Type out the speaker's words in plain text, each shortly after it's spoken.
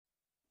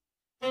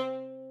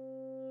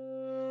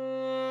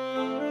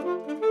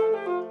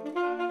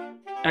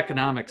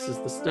Economics is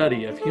the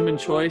study of human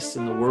choice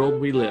in the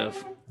world we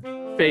live.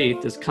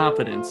 Faith is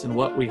confidence in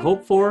what we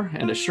hope for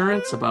and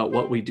assurance about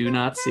what we do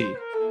not see.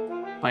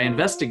 By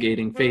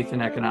investigating faith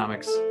in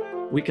economics,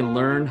 we can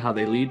learn how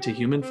they lead to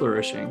human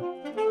flourishing.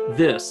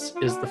 This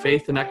is the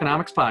Faith in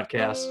Economics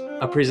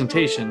Podcast, a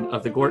presentation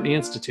of the Gortney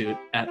Institute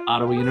at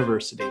Ottawa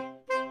University.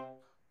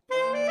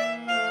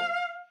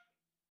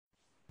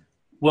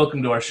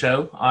 Welcome to our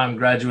show. I'm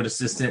Graduate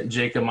Assistant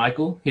Jacob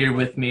Michael. Here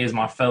with me is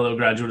my fellow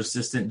Graduate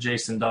Assistant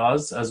Jason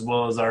Dawes, as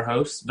well as our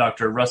host,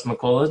 Dr. Russ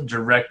McCullough,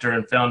 Director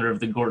and Founder of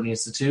the Gortney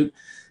Institute,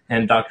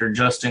 and Dr.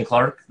 Justin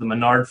Clark, the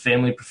Menard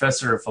Family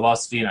Professor of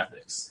Philosophy and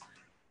Ethics.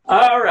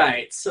 All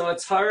right, so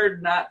it's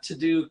hard not to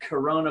do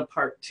Corona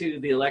Part 2,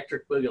 the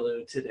Electric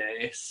Boogaloo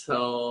today.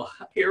 So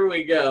here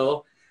we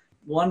go.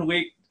 1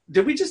 week.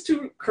 Did we just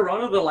do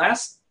Corona the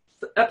last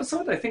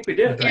episode? I think we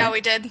did, right? Yeah, we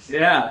did.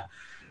 Yeah.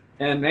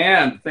 And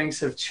man, things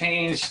have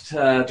changed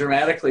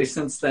dramatically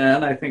since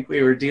then. I think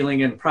we were dealing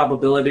in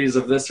probabilities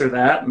of this or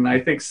that, and I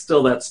think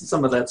still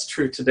some of that's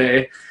true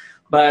today.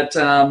 But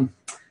I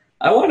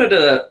wanted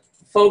to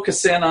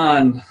focus in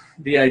on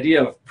the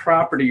idea of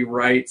property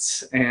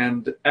rights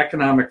and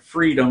economic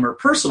freedom, or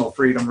personal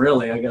freedom,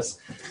 really, I guess.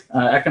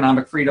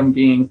 Economic freedom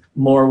being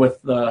more with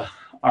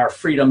our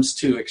freedoms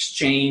to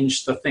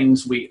exchange the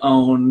things we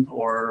own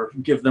or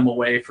give them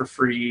away for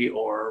free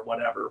or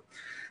whatever.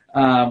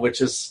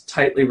 Which is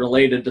tightly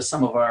related to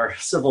some of our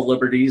civil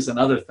liberties and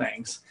other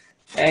things.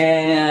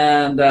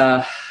 And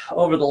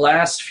over the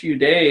last few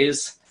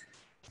days,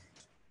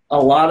 a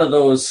lot of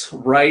those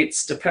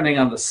rights, depending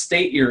on the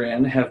state you're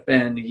in, have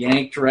been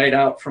yanked right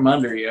out from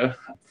under you.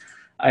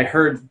 I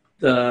heard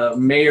the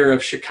mayor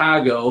of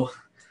Chicago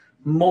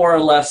more or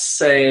less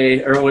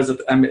say, or was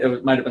it,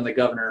 it might have been the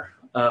governor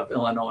of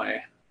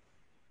Illinois.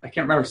 I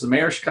can't remember if it was the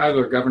mayor of Chicago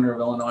or governor of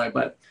Illinois,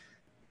 but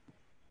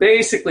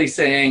basically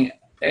saying,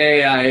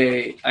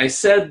 hey, I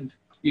said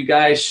you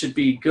guys should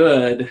be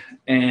good,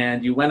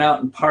 and you went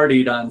out and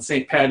partied on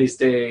St. Paddy's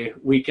Day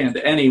weekend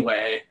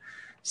anyway.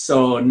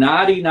 So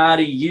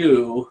naughty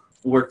you,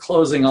 we're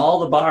closing all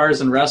the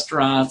bars and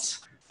restaurants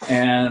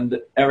and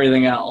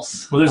everything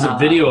else. Well, there's a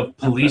video of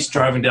police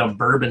driving down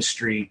Bourbon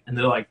Street, and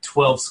they're like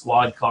 12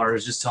 squad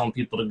cars just telling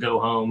people to go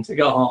home. To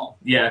go home.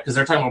 Yeah, because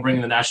they're talking about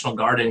bringing the National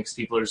Guard in because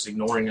people are just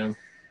ignoring them.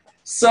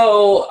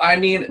 So, I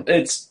mean,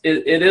 it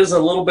is a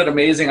little bit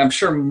amazing. I'm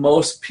sure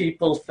most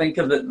people think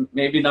of it,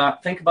 maybe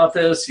not think about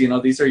this. You know,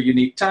 these are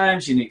unique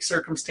times, unique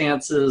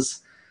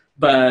circumstances.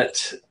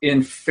 But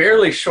in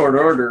fairly short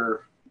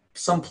order,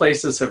 some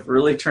places have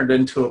really turned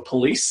into a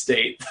police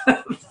state.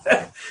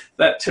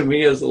 That to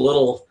me is a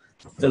little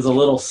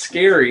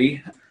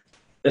scary.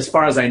 As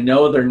far as I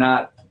know, they're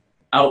not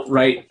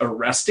outright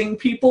arresting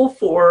people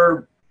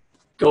for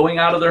going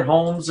out of their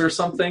homes or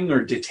something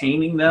or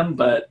detaining them,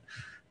 but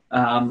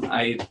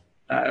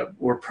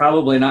we're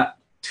probably not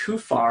too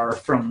far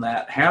from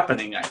that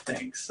happening, I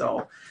think.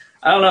 So,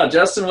 I don't know.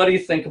 Justin, what do you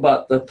think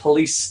about the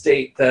police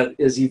state that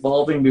is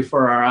evolving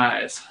before our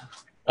eyes?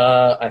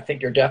 I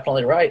think you're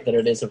definitely right that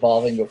it is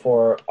evolving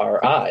before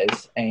our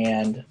eyes.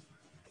 And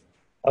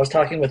I was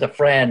talking with a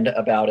friend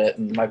about it,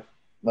 and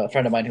a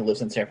friend of mine who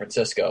lives in San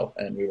Francisco,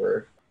 and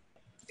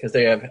because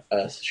they have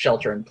a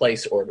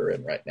shelter-in-place order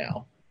in right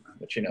now,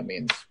 which,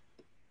 means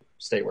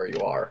stay where you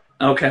are.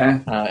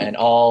 Okay. And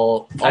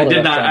all I've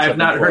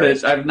not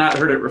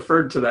heard it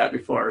referred to that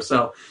before.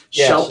 So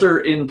yes.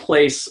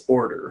 Shelter-in-place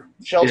order.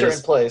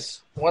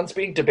 Shelter-in-place. One's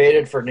being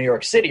debated for New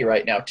York City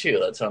right now too.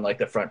 That's on like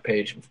the front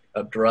page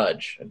of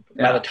Drudge. And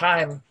by the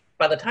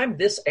time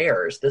this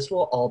airs, this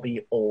will all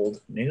be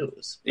old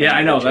news. Yeah,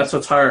 I know. That's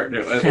what's hard.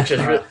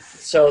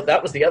 So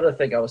that was the other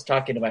thing I was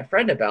talking to my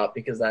friend about,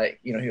 because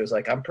he was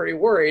like, I'm pretty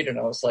worried. And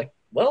I was like,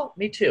 well,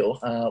 me too.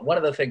 One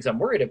of the things I'm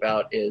worried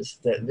about is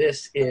that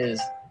this is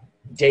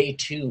day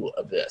 2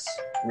 of this,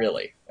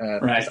 really.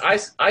 Right.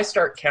 I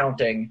start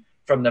counting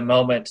from the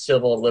moment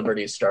civil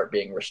liberties start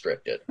being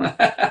restricted.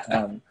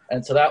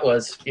 And so that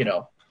was,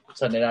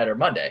 Sunday night or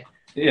Monday.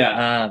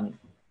 Yeah.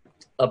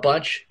 A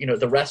bunch,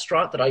 the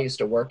restaurant that I used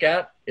to work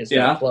at is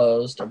now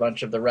closed. A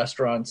bunch of the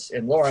restaurants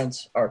in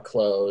Lawrence are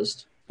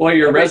closed. Boy,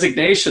 your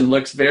resignation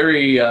looks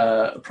very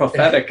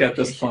prophetic at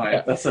this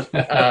point.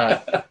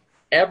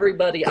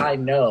 Everybody I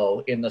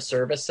know in the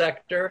service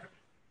sector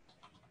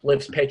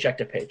lives paycheck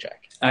to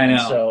paycheck. I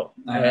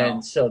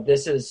know. So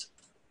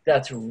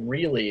that's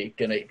really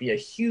going to be a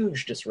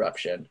huge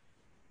disruption.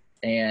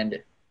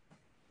 And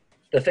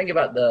the thing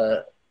about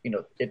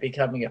it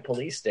becoming a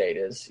police state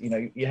is,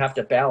 you have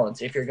to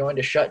balance, if you're going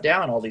to shut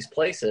down all these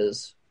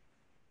places,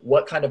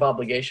 what kind of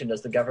obligation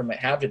does the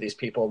government have to these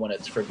people when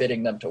it's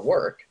forbidding them to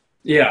work?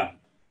 Yeah.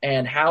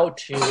 And how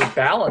to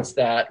balance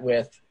that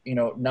with,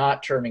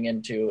 not turning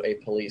into a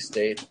police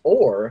state,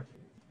 or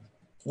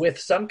with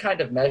some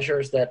kind of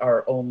measures that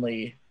are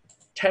only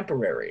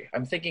temporary.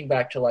 I'm thinking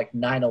back to like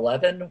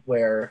 9/11,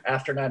 where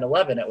after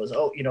 9/11 it was,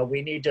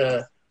 we need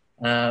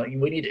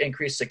to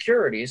increase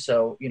security,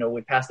 so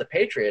we passed the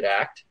Patriot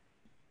Act.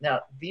 Now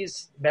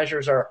these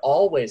measures are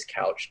always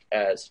couched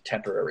as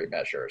temporary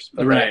measures,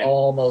 but they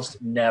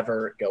almost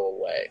never go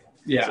away.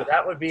 Yeah. So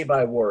that would be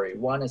my worry.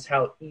 One is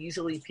how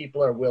easily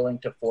people are willing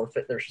to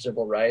forfeit their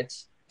civil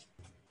rights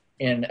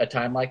in a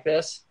time like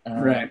this,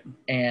 Right.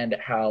 and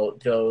how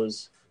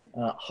those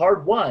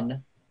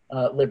hard-won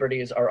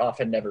liberties are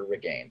often never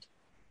regained.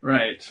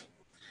 Right.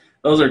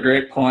 Those are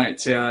great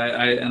points. Yeah,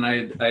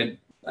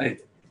 I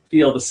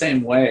feel the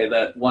same way,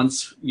 that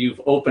once you've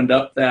opened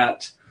up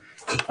that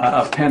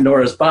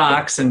Pandora's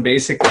box and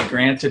basically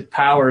granted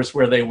powers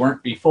where they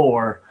weren't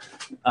before,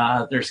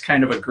 there's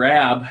kind of a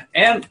grab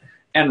and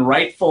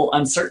rightful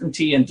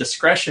uncertainty and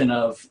discretion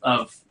of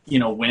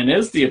when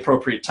is the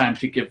appropriate time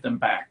to give them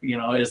back?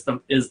 Is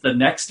the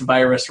next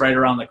virus right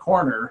around the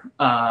corner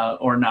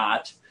or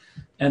not?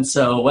 And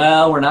so,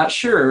 we're not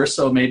sure.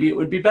 So maybe it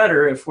would be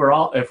better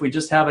if we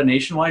just have a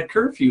nationwide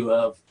curfew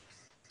of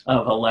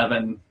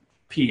 11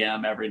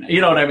 p.m. every night. You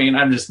know what I mean?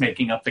 I'm just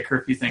making up the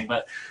curfew thing,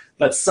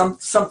 but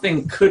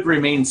something could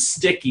remain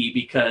sticky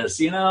because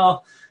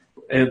the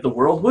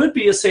world would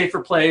be a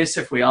safer place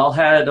if we all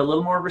had a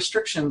little more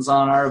restrictions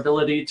on our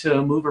ability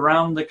to move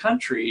around the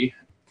country.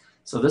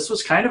 So this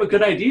was kind of a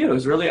good idea. It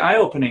was really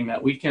eye-opening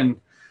that we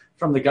can,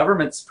 from the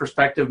government's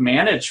perspective,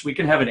 we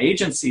can have an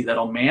agency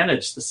that'll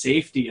manage the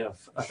safety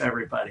of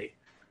everybody.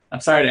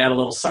 I'm sorry to add a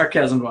little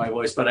sarcasm to my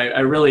voice, but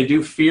I really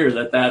do fear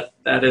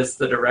that is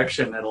the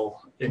direction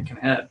it can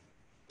head.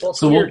 Well,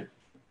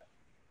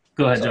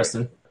 go ahead,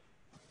 Justin.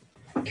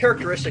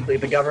 Characteristically,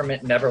 the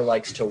government never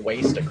likes to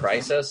waste a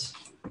crisis.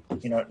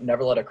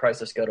 Never let a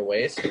crisis go to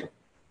waste.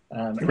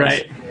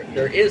 Right.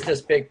 There is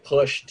this big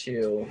push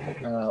to,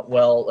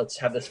 let's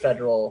have this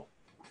federal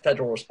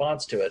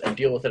response to it and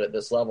deal with it at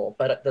this level.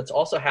 But that's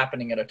also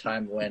happening at a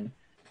time when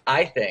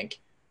I think,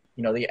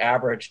 the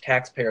average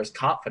taxpayer's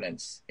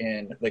confidence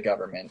in the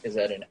government is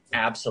at an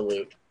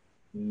absolute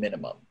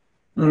minimum.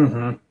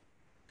 Mm-hmm.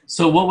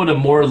 So what would a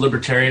more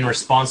libertarian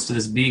response to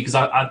this be? Because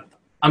I've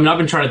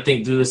been trying to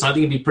think through this. I think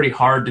it'd be pretty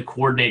hard to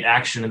coordinate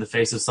action in the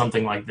face of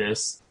something like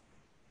this.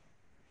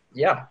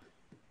 Yeah.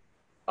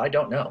 I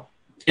don't know.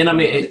 And I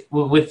mean,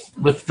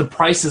 with the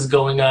prices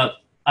going up,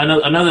 I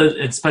know that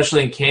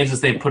especially in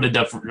Kansas, they put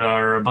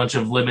a bunch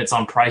of limits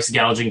on price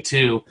gouging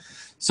too.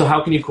 So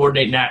how can you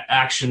coordinate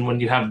action when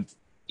you have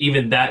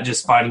even that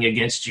just fighting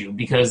against you?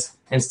 Because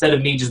instead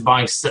of me just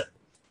buying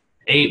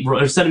 8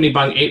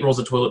 rolls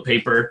of toilet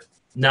paper,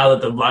 now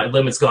that the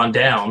limit's gone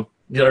down,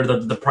 or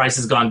the price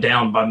has gone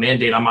down by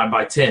mandate, I might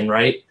buy 10,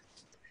 right?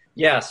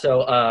 Yeah.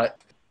 So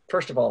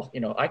first of all,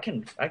 I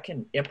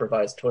can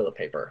improvise toilet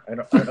paper. I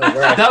don't know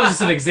where that was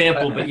just an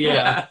example, but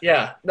yeah.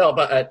 Yeah. No,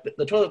 but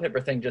the toilet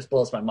paper thing just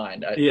blows my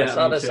mind. I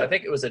saw this. Too. I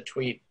think it was a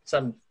tweet.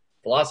 Some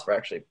philosopher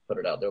actually put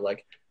it out. They're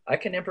like, I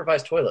can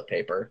improvise toilet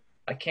paper.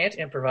 I can't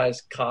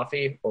improvise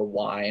coffee or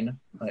wine,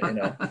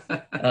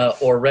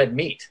 or red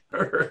meat.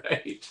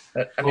 Right.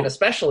 I mean,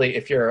 especially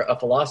if you're a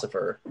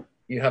philosopher,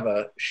 you have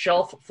a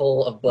shelf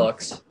full of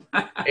books,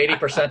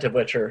 80% of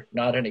which are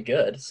not any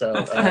good. So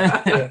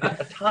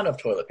a ton of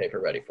toilet paper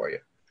ready for you.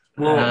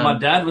 Well, my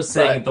dad was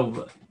saying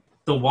the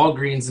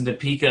Walgreens in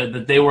Topeka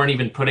that they weren't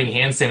even putting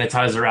hand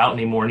sanitizer out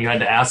anymore, and you had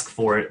to ask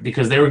for it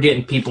because they were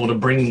getting people to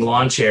bring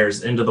lawn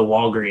chairs into the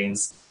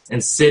Walgreens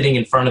and sitting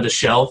in front of the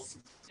shelf.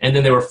 And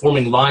then they were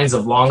forming lines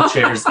of lawn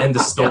chairs in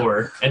the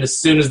store. And as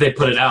soon as they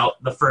put it out,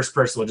 the first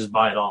person would just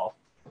buy it all.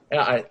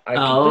 Yeah,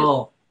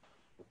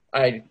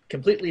 I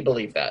completely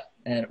believe that.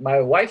 And my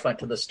wife went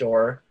to the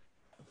store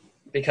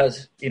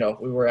because, we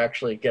were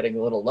actually getting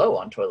a little low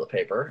on toilet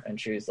paper. And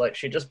she was like,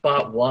 she just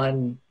bought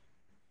one.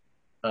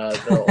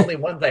 The only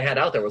one they had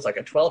out there was like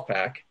a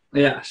 12-pack.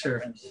 Yeah,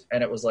 sure.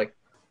 And it was like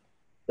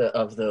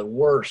the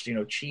worst,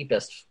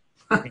 cheapest.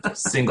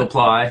 Single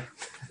ply.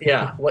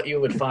 Yeah, what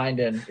you would find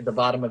in the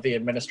bottom of the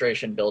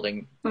administration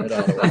building at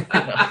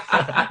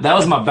Ottawa. That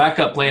was my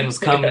backup plan, was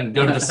come and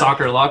go to the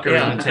soccer locker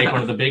room and take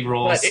one of the big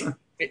rolls.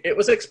 It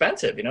was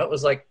expensive, it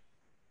was like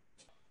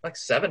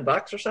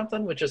 $7 or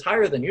something, which is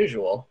higher than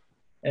usual.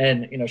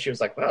 And, she was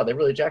like, wow, they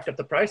really jacked up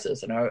the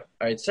prices. And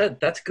I said,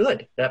 that's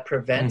good. That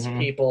prevents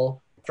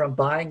people from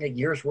buying a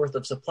year's worth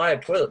of supply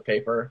of toilet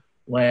paper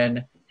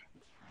when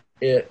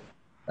it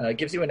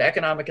gives you an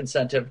economic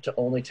incentive to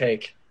only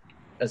take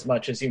as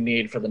much as you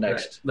need for the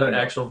next the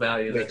actual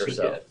value week that you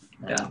get.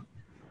 Yeah.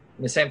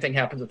 The same thing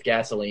happens with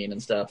gasoline and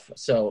stuff.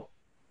 So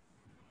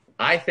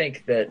I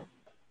think that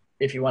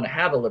if you want to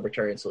have a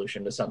libertarian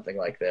solution to something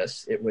like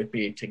this, it would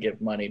be to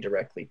give money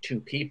directly to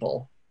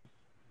people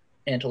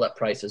and to let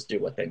prices do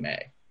what they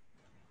may.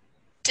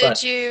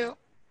 Did you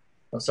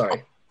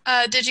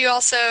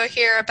also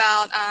hear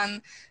about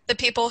the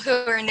people who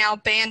are now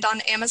banned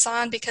on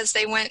Amazon because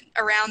they went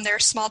around their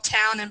small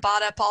town and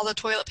bought up all the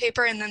toilet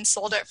paper and then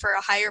sold it for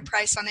a higher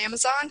price on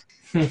Amazon?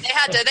 They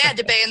had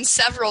to ban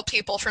several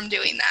people from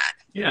doing that.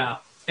 Yeah,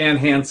 and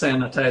hand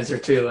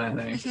sanitizer too, I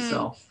think. Mm-hmm.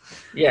 So.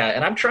 Yeah,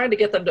 and I'm trying to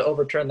get them to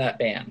overturn that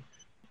ban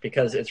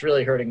because it's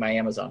really hurting my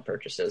Amazon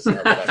purchases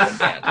now that I've been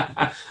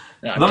banned.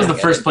 That was the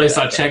first place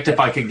I checked if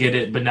I could get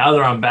it, but now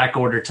they're on back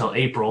order till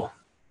April.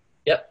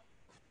 Yep.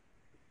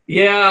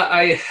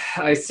 Yeah,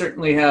 I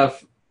certainly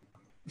have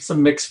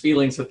some mixed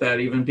feelings with that,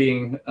 even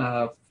being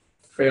a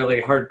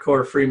fairly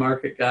hardcore free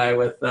market guy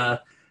with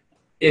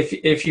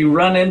if you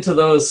run into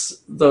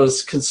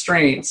those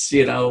constraints,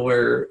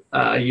 where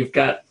you've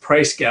got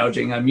price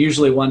gouging, I'm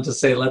usually one to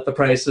say let the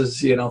prices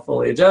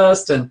fully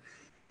adjust,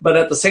 but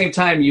at the same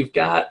time you've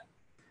got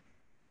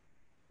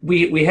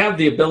we have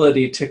the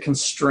ability to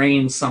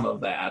constrain some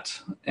of that,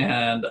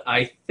 and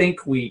I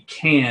think we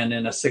can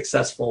in a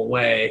successful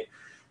way.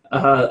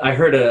 I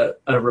heard a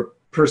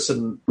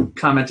person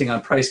commenting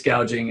on price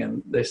gouging,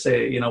 and they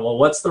say, well,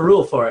 what's the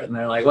rule for it? And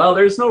they're like, well,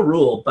 there's no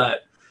rule,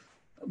 but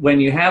when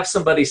you have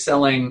somebody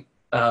selling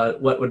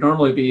what would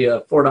normally be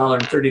a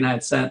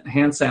 $4.39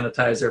 hand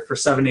sanitizer for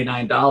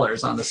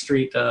 $79 on the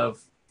street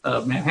of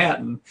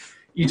Manhattan,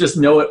 you just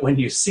know it when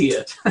you see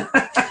it.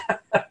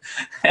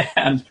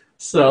 And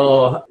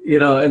so,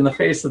 in the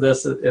face of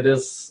this, it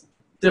is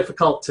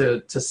difficult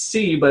to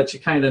see, but you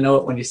kind of know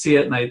it when you see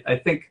it. And I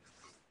think,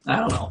 I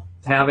don't know,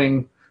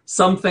 having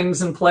some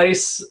things in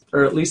place,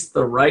 or at least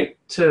the right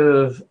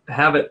to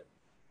have it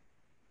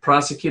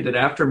prosecuted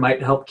after,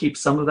 might help keep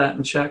some of that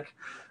in check.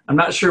 I'm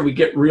not sure we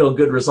get real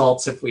good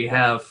results if we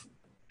have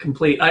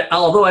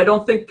although I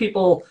don't think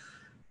people,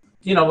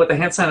 with the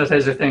hand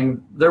sanitizer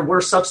thing, there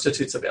were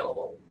substitutes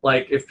available.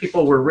 Like if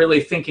people were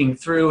really thinking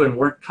through and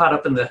weren't caught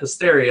up in the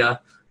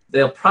hysteria,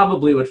 they'll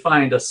probably would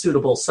find a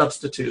suitable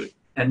substitute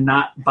and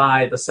not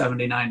buy the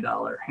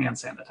 $79 hand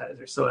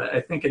sanitizer. So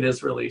I think it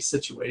is really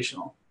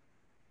situational.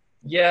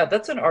 Yeah,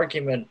 that's an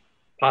argument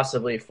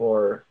possibly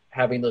for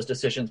having those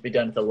decisions be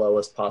done at the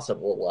lowest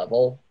possible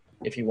level.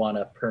 If you want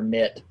to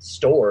permit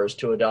stores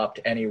to adopt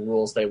any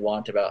rules they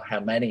want about how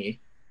many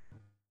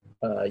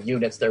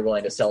units they're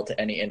willing to sell to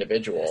any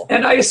individual.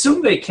 And I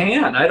assume they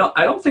can. I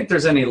don't think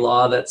there's any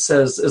law that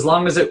says, as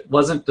long as it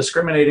wasn't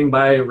discriminating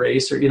by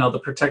race or, the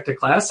protected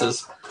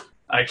classes.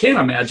 I can't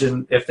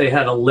imagine if they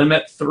had a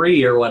limit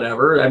 3 or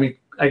whatever. I mean,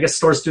 I guess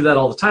stores do that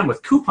all the time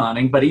with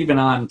couponing, but even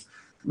on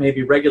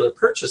maybe regular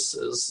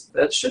purchases,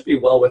 that should be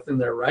well within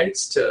their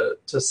rights to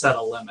set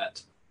a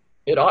limit.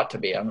 It ought to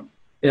be.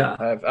 Yeah.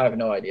 I have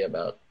no idea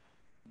about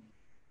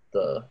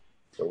the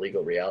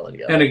legal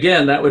reality of it. And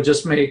again, that would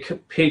just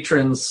make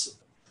patrons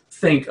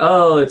think,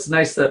 oh, it's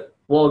nice that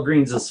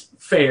Walgreens is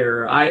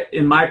fair.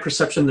 In my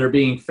perception, they're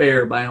being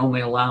fair by only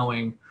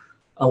allowing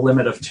a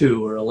limit of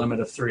 2 or a limit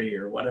of 3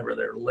 or whatever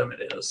their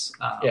limit is.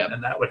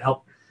 And that would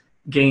help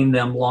gain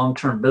them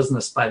long-term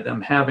business by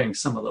them having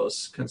some of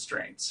those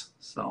constraints.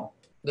 So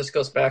this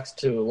goes back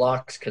to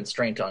Locke's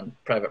constraint on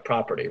private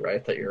property,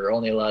 right? That you're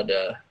only allowed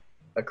to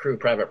accrue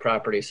private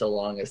property so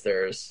long as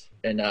there's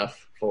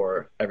enough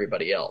for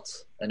everybody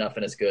else. Enough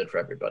and is good for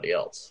everybody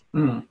else.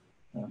 Mm.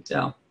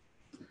 Yeah.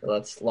 So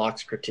that's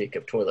Locke's critique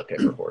of toilet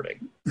paper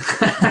hoarding.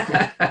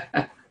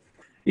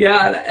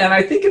 Yeah, and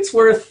I think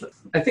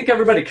I think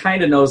everybody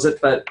kind of knows it,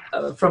 but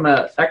from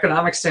an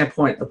economic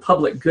standpoint, the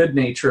public good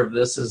nature of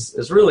this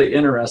is really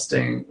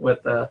interesting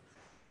with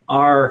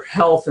our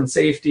health and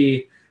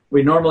safety.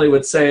 We normally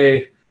would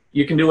say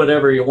you can do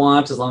whatever you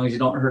want as long as you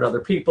don't hurt other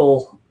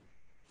people.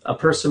 A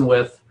person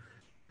with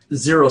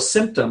 0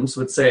 symptoms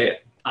would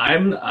say,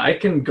 I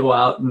can go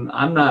out and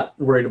I'm not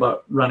worried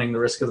about running the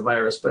risk of the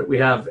virus, but we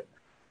have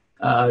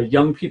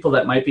young people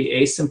that might be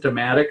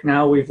asymptomatic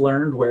now, we've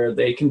learned, where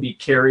they can be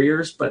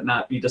carriers but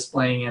not be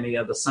displaying any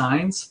of the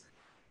signs.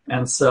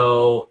 And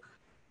so,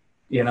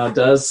 do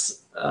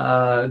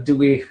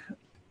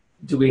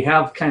we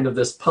have kind of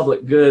this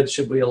public good?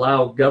 Should we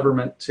allow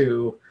government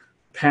to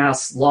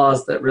pass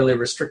laws that really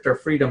restrict our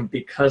freedom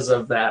because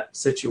of that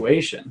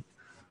situation?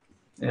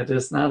 It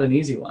is not an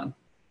easy one.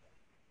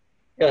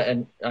 Yeah,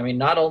 and I mean,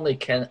 not only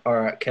can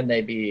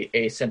they be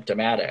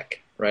asymptomatic,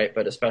 right?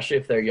 But especially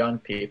if they're young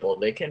people,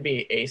 they can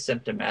be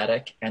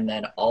asymptomatic and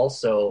then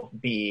also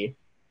be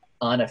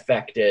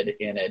unaffected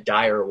in a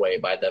dire way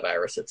by the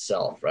virus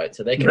itself, right?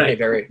 So they can pay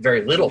very,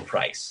 very little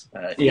price,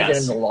 even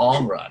in the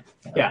long run.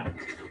 Yeah,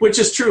 which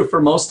is true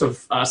for most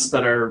of us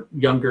that are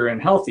younger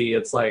and healthy.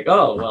 It's like,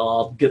 oh, well,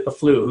 I'll get the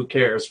flu. Who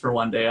cares for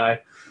one day?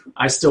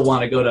 I still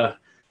want to go to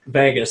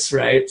Vegas,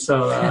 right?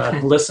 So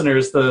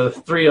listeners, the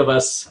 3 of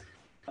us,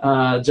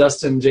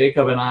 Justin,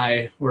 Jacob, and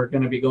I, we're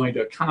going to be going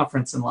to a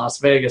conference in Las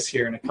Vegas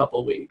here in a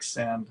couple weeks.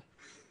 And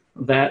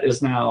that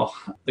is now,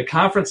 the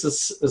conference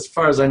is, as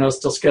far as I know,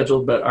 still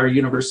scheduled, but our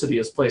university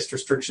has placed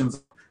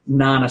restrictions,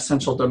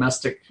 non-essential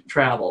domestic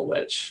travel,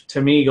 which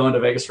to me, going to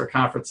Vegas for a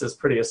conference is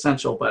pretty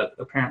essential, but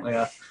apparently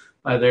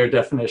by their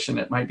definition,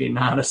 it might be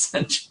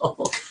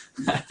non-essential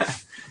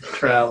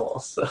travel.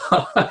 So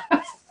I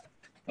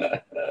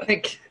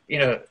think,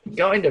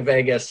 going to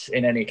Vegas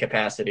in any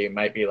capacity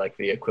might be like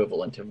the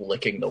equivalent of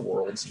licking the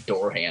world's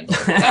door handle.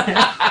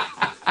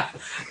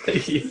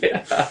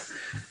 Yeah,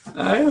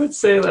 I would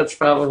say that's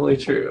probably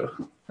true.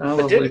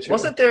 True.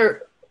 Wasn't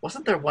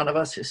there one of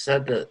us who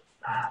said that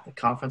the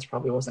conference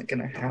probably wasn't going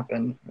to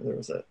happen? Or there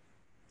was a...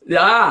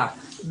 Yeah,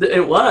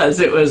 it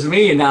was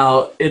me.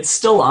 Now it's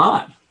still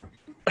on.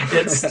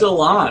 It's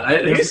still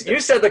on. You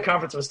said the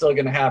conference was still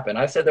going to happen.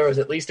 I said there was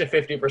at least a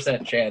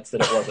 50% chance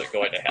that it wasn't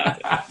going to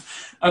happen.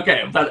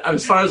 Okay, but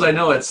as far as I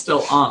know, it's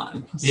still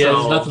on. Yeah, so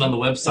there's nothing on the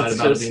website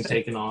about it being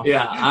taken off.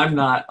 Yeah, I'm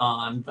not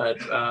on, but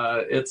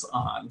it's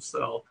on.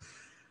 So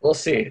We'll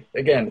see.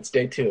 Again, it's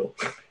day 2.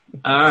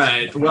 All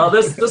right. Well,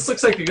 this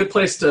looks like a good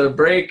place to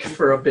break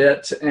for a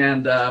bit,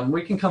 and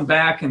we can come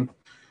back and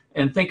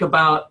think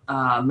about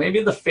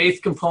maybe the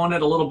faith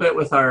component a little bit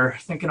with our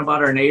thinking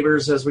about our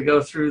neighbors as we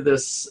go through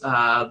this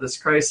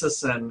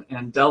crisis,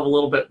 and delve a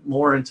little bit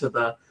more into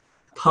the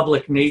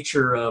public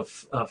nature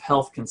of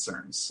health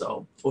concerns.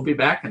 So we'll be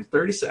back in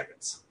 30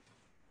 seconds.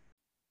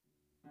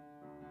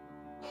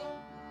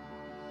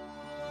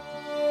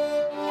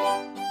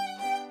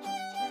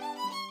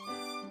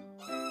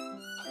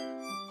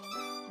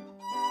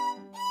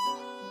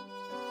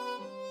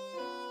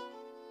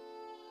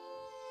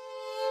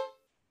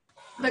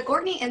 The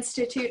Gortney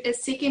Institute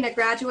is seeking a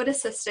graduate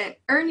assistant.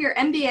 Earn your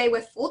MBA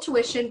with full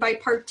tuition by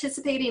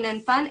participating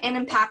in fun and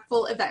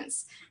impactful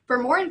events. For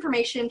more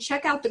information,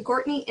 check out the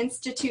Gortney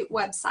Institute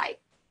website.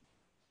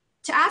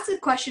 To ask a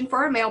question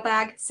for a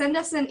mailbag, send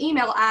us an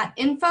email at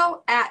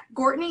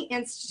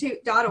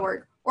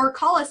info@gortneyinstitute.org or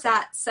call us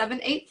at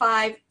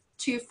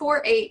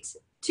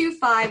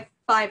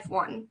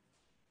 785-248-2551.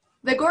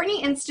 The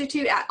Gortney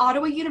Institute at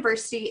Ottawa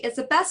University is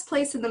the best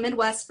place in the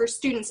Midwest for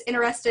students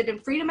interested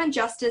in freedom and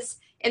justice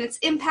and its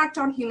impact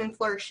on human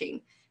flourishing,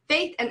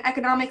 faith, and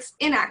economics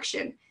in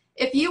action.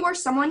 If you or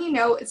someone you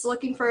know is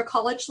looking for a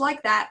college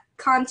like that,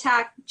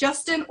 contact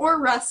Justin or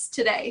Russ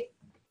today.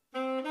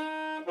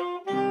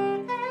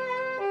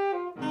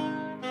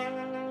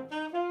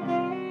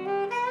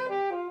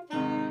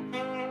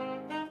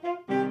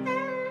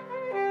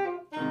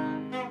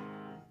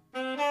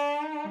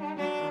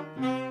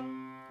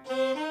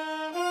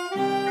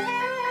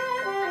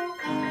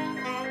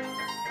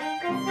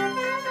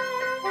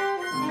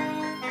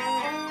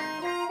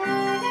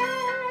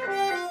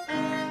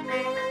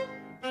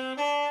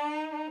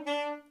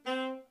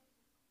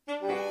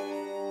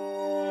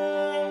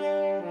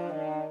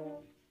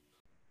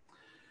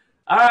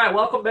 All right,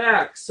 welcome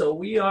back. So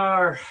we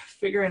are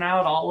figuring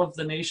out all of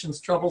the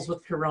nation's troubles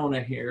with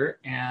Corona here.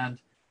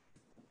 And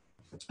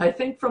I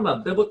think from a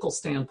biblical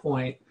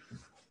standpoint,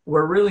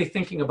 we're really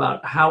thinking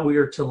about how we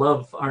are to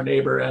love our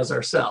neighbor as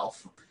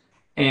ourselves.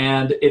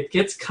 And it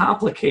gets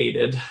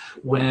complicated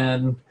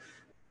when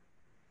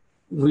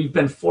we've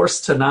been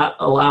forced to not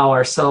allow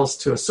ourselves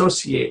to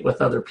associate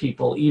with other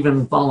people,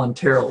 even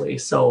voluntarily.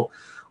 So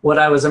what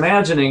I was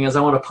imagining is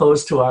I want to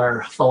pose to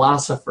our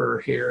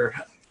philosopher here,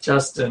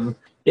 Justin,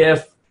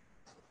 if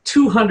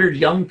 200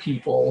 young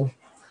people,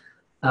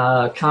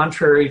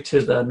 contrary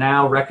to the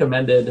now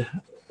recommended,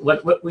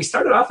 what we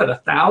started off at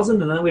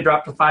 1,000 and then we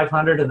dropped to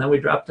 500 and then we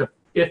dropped to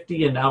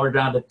 50 and now we're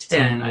down to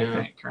 10, I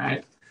think,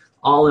 right?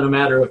 All in a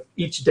matter of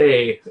each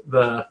day,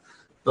 the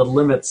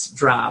limits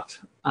dropped.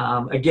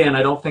 Again,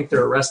 I don't think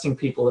they're arresting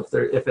people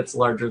if it's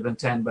larger than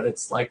 10, but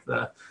it's like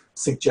the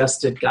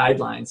suggested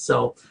guidelines.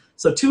 So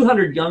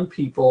 200 young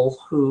people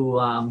who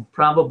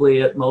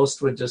probably at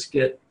most would just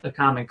get a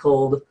common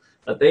cold,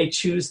 but they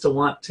choose to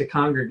want to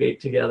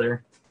congregate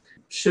together.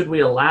 Should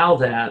we allow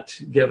that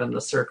given the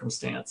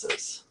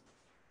circumstances?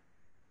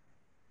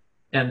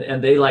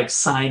 And they like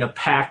sign a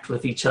pact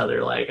with each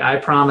other. Like, I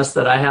promise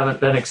that I haven't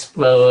been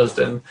exposed,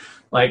 and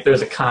like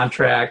there's a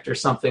contract or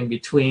something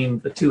between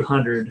the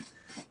 200.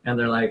 And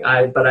they're like,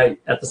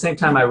 at the same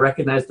time, I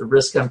recognize the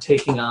risk I'm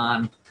taking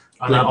on.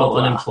 Are they all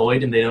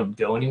unemployed and they don't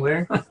go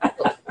anywhere?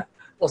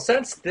 Well,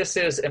 since this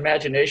is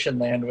imagination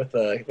land with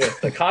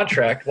the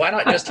contract, why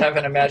not just have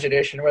an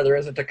imagination where there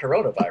isn't a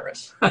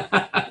coronavirus?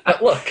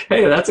 But look.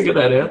 Hey, that's a good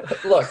idea.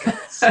 Look,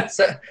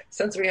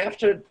 since we have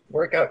to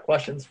work out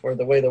questions for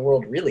the way the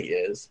world really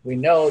is, we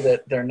know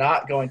that they're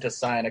not going to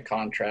sign a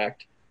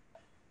contract.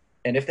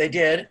 And if they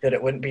did, that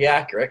it wouldn't be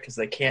accurate because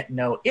they can't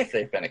know if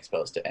they've been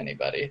exposed to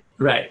anybody.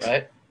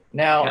 Right.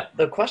 Now,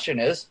 The question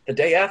is, the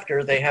day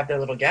after they have their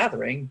little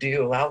gathering, do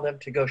you allow them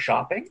to go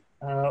shopping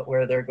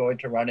where they're going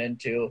to run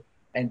into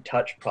and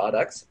touch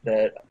products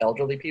that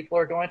elderly people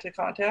are going to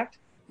contact?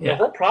 Yeah. The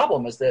whole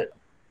problem is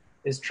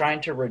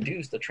trying to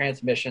reduce the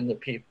transmission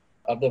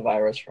of the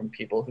virus from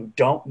people who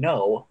don't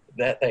know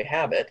that they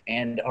have it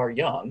and are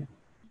young.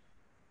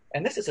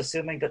 And this is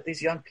assuming that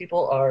these young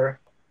people are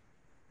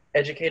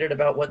educated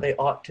about what they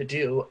ought to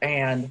do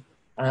and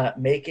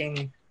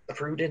making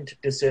prudent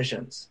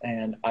decisions.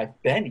 And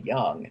I've been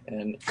young,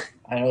 and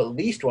I know at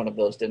least one of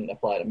those didn't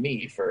apply to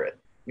me for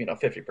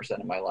 50%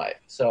 of my life.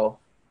 So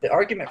the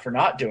argument for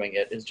not doing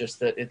it is just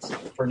that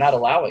for not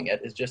allowing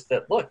it is just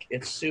that, look,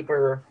 it's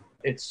super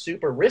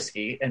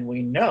risky. And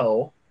we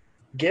know,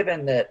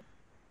 given that,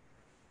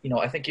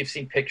 I think you've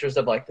seen pictures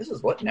of like, this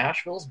is what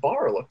Nashville's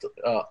bar looked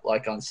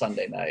like on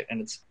Sunday night.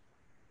 And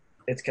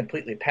it's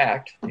completely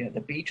packed.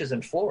 The beaches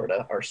in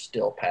Florida are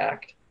still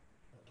packed.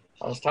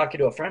 I was talking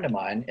to a friend of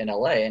mine in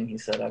LA, and he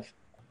said,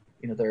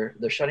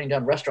 they're shutting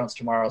down restaurants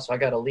tomorrow. So I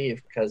got to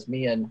leave because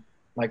me and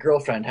my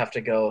girlfriend have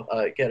to go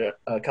get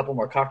a couple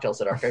more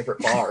cocktails at our favorite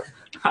bar.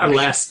 our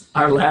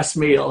last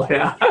meal.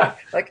 Yeah.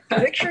 Like,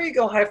 make sure you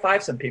go high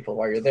five some people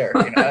while you're there.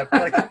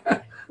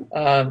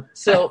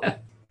 So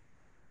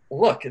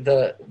look,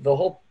 the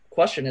whole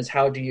question is,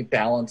 how do you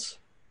balance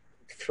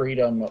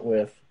freedom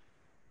with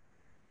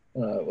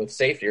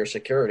safety or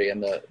security,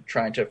 and the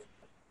trying to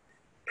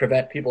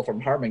prevent people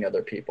from harming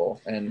other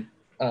people. And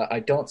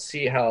I don't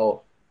see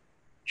how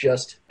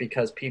just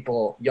because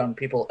young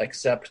people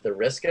accept the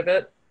risk of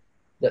it,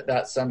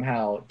 that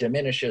somehow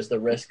diminishes the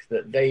risk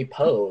that they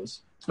pose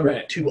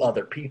to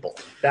other people.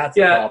 That's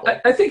the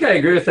problem. I think I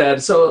agree with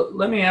that. So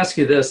let me ask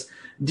you this.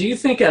 Do you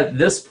think at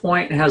this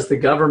point has the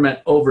government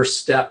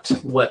overstepped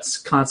what's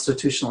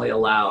constitutionally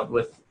allowed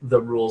with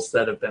the rules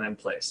that have been in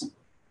place?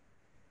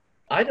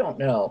 I don't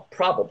know.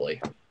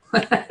 Probably.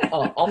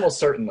 Almost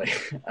certainly,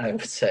 I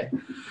would say.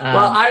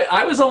 Well,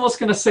 I was almost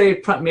going to say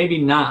maybe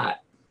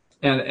not.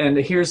 And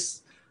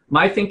here's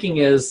my thinking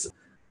is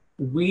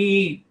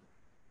we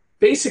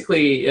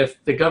basically,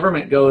 if the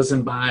government goes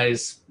and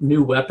buys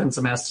new weapons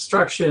of mass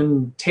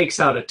destruction, takes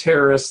out a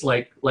terrorist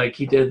like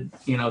he did,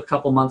 a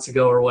couple months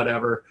ago or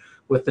whatever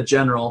with the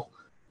general,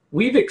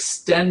 we've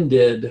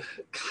extended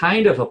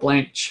kind of a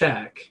blank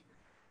check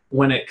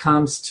when it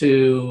comes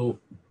to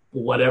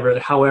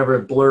however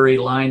blurry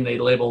line they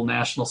label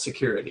national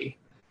security.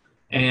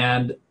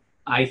 And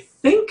I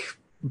think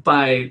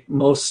by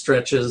most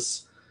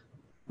stretches,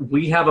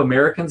 we have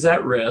Americans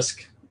at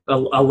risk, a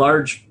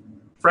large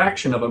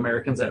fraction of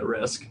Americans at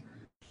risk,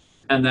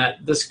 and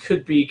that this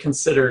could be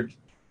considered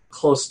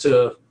close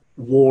to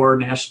war,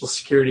 national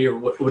security, or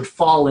what would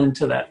fall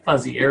into that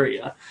fuzzy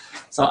area.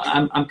 So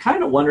I'm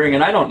kind of wondering,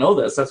 and I don't know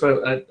this, that's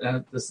why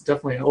this is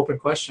definitely an open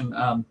question.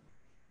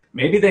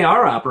 Maybe they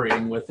are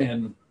operating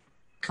within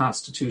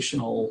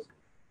constitutional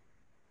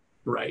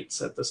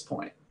rights at this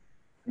point.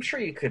 I'm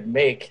sure you could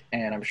make,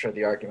 and I'm sure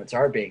the arguments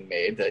are being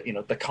made, that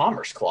the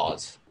Commerce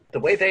Clause, the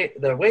way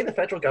the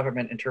federal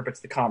government interprets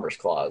the Commerce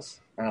Clause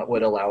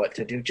would allow it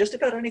to do just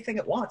about anything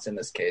it wants in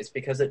this case,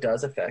 because it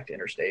does affect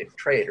interstate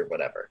trade or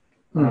whatever.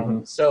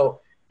 Mm-hmm.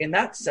 So in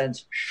that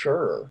sense,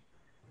 sure,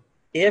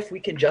 if we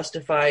can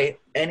justify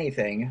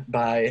anything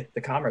by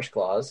the Commerce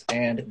Clause,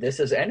 and this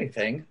is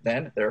anything,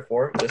 then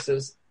therefore this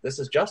is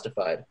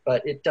justified.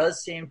 But it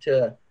does seem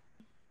to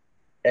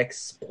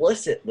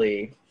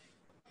explicitly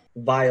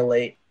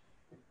violate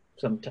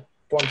some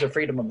forms of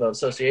freedom of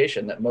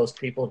association that most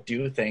people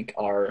do think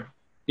are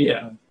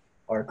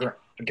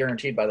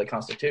guaranteed by the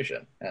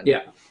Constitution. And,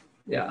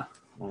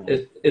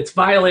 it's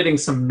violating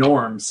some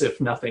norms,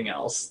 if nothing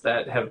else,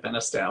 that have been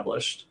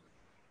established.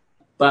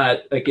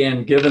 But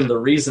again, given the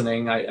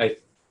reasoning, I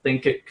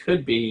think it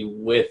could be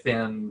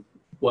within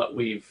what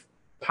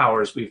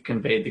powers we've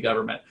conveyed the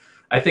government.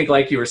 I think,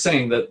 like you were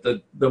saying, that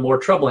the more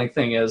troubling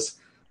thing is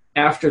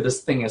after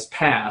this thing is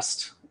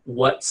passed,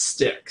 what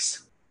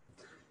sticks?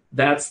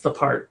 That's the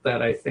part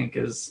that I think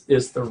is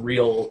the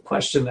real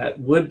question that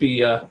would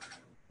be a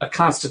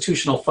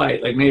constitutional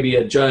fight. Like maybe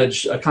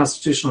a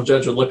constitutional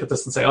judge would look at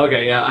this and say,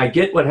 okay, yeah, I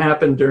get what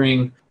happened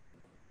during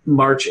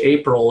March,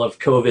 April of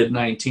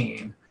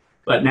COVID-19,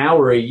 but now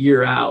we're a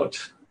year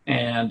out.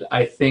 And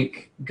I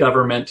think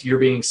government, you're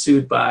being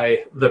sued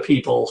by the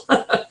people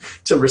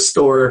to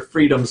restore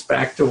freedoms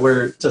back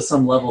to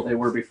some level they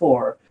were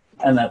before,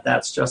 and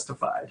that's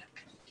justified.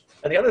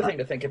 And the other thing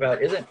to think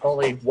about isn't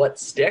only what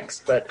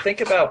sticks, but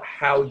think about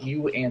how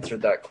you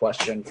answered that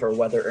question for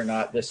whether or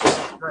not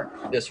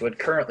this would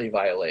currently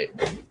violate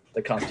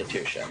the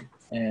Constitution.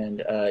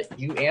 And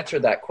you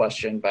answered that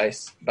question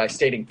by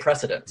stating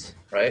precedents,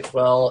 right?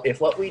 Well, if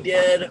what we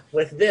did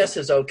with this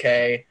is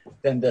okay,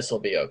 then this will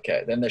be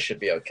okay. Then this should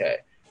be okay.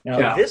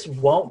 Now, This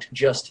won't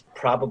just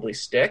probably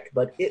stick,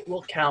 but it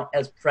will count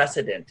as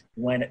precedent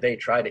when they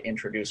try to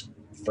introduce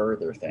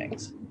further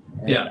things.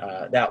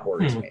 And that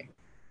worries me.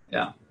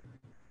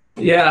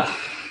 Yeah,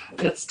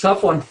 it's a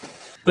tough one.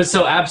 But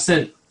so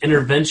absent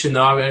intervention,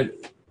 though,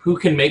 who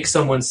can make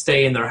someone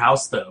stay in their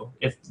house, though?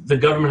 If the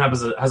government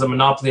has a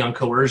monopoly on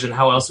coercion,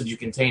 how else would you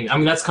contain it? I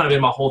mean, that's kind of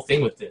been my whole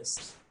thing with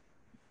this.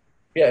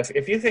 Yeah,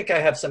 if you think I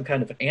have some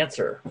kind of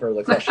answer for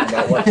the question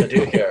about what to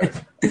do here,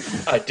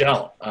 I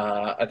don't.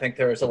 I think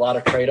there's a lot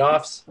of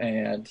trade-offs,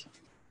 and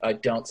I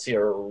don't see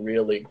a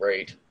really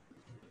great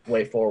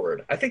way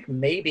forward. I think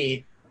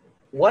maybe,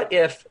 what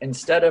if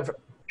instead of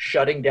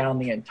shutting down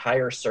the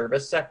entire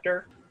service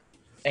sector,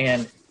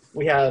 and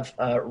we have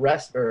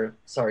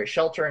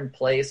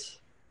shelter-in-place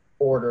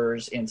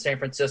orders in San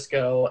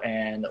Francisco,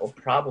 and it will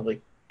probably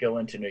go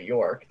into New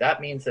York. That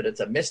means that it's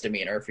a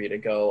misdemeanor for you to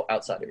go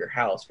outside of your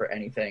house for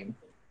anything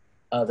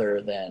other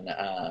than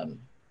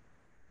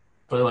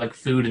like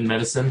food and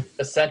medicine,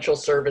 essential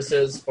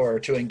services, or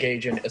to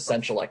engage in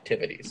essential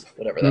activities,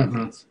 whatever that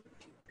means.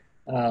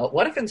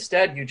 What if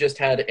instead you just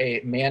had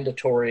a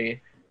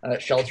mandatory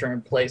shelter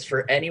in place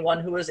for anyone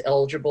who is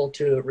eligible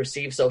to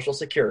receive Social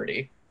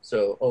Security,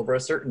 so over a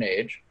certain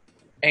age,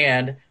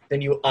 and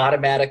then you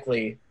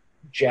automatically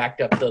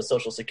jacked up those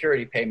Social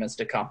Security payments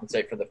to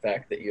compensate for the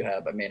fact that you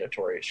have a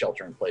mandatory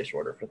shelter-in-place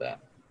order for them.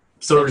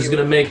 So we're just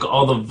going to make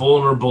all the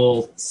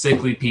vulnerable,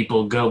 sickly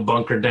people go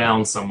bunker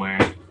down somewhere.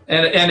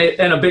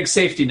 And a big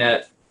safety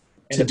net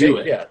to do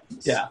it.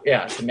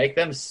 Yeah, to make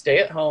them stay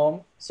at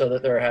home so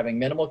that they're having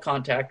minimal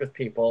contact with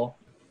people.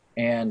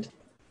 And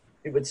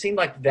it would seem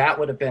like that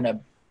would have been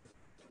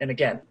and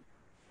again,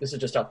 this is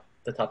just off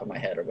the top of my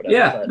head or whatever.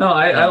 Yeah, but,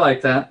 I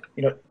like that.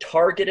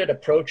 Targeted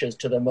approaches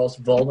to the most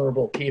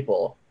vulnerable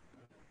people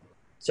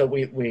So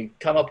we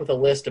come up with a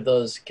list of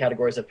those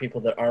categories of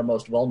people that are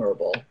most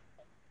vulnerable,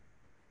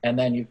 and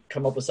then you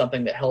come up with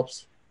something that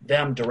helps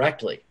them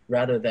directly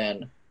rather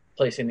than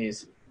placing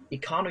these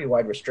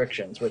economy-wide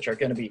restrictions, which are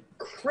going to be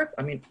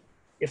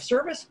if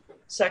service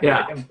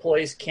sector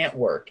employees can't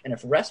work, and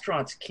if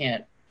restaurants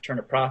can't turn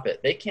a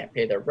profit, they can't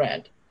pay their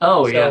rent.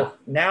 Now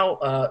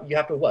you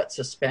have to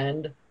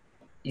suspend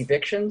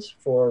evictions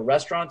for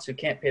restaurants who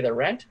can't pay their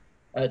rent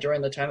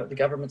during the time that the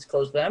government's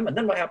closed them, and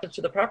then what happens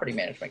to the property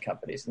management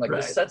companies? And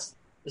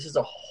this is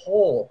a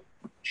whole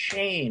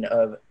chain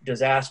of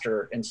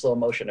disaster and slow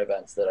motion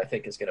events that I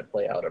think is going to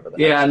play out over the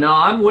next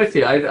I'm with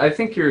you. I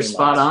think you're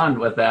spot on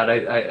with that.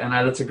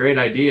 That's a great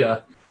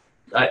idea.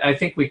 I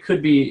think we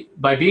could be,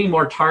 by being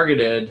more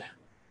targeted,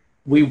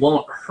 we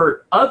won't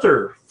hurt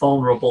other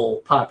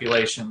vulnerable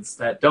populations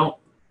that don't,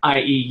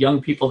 i.e.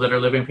 young people that are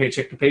living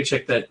paycheck to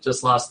paycheck that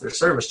just lost their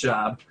service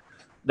job.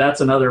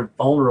 That's another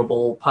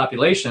vulnerable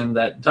population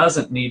that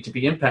doesn't need to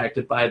be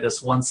impacted by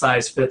this one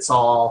size fits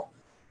all.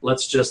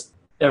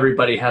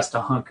 Everybody has to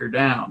hunker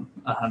down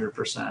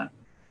 100%.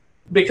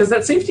 Because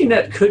that safety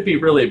net could be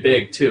really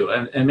big too.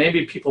 And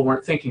maybe people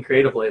weren't thinking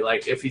creatively.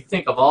 Like if you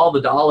think of all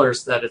the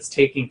dollars that it's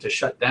taking to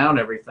shut down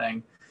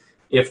everything,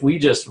 if we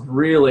just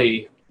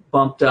really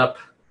bumped up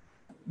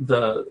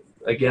the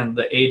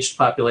aged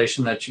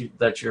population that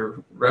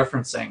you're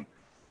referencing,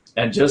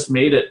 and just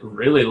made it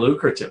really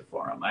lucrative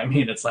for them. I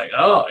mean, it's like,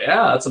 oh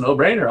yeah, it's a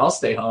no-brainer. I'll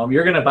stay home.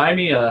 You're going to buy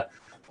me a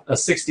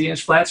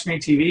 60-inch flat screen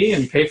TV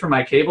and pay for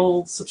my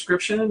cable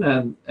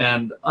subscription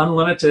and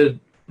unlimited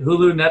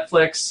Hulu,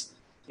 Netflix,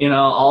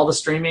 all the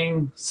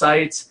streaming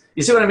sites.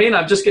 You see what I mean?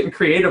 I'm just getting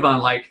creative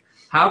on like,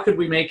 how could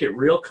we make it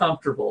real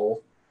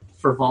comfortable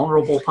for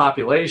vulnerable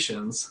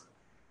populations?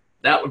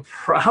 That would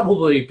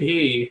probably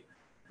be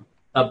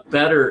a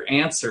better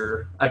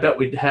answer. I bet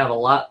we'd have a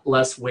lot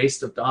less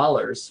waste of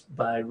dollars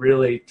by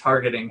really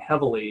targeting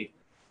heavily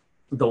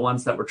the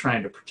ones that we're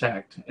trying to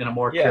protect in a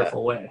more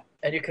careful way.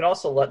 And you can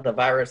also let the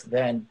virus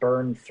then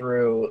burn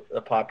through the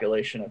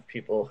population of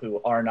people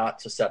who are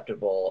not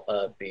susceptible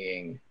of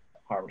being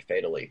harmed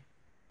fatally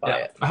by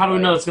it. How do we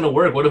know it's going to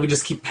work? What if we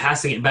just keep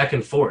passing it back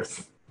and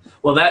forth?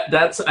 Well,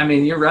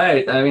 you're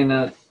right. I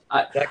mean,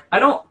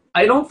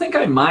 I don't think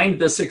I mind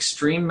this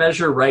extreme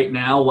measure right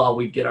now while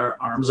we get our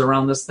arms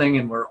around this thing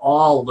and we're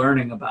all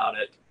learning about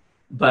it.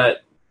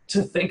 But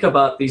to think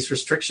about these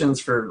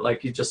restrictions for,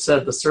 like you just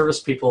said, the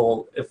service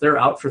people, if they're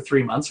out for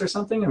 3 months or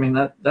something, I mean,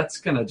 that's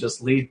going to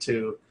just lead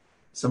to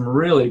some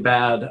really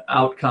bad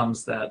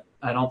outcomes that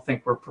I don't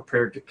think we're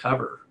prepared to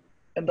cover.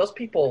 And those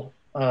people,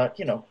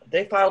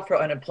 they filed for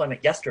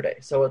unemployment yesterday.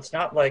 So it's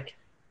not like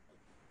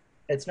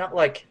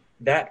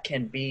that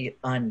can be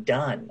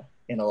undone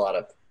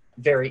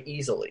very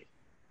easily.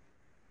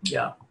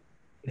 Yeah.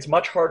 It's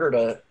much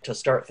harder to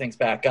start things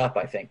back up,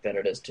 I think, than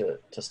it is to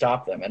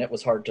stop them. And it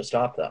was hard to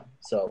stop them.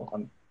 So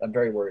I'm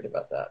very worried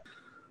about that.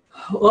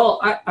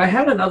 Well, I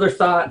had another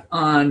thought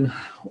on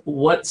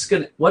what's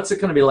it going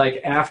to be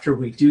like after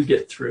we do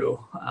get through,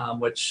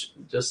 which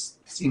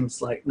just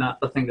seems like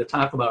not the thing to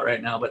talk about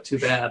right now, but too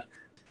bad.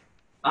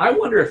 I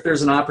wonder if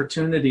there's an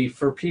opportunity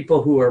for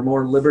people who are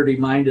more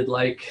liberty-minded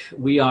like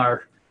we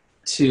are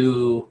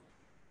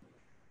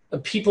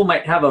people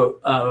might have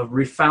a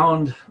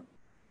refound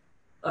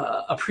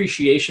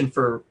appreciation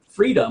for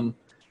freedom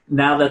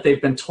now that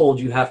they've been told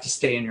you have to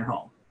stay in your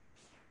home.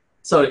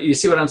 So you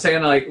see what I'm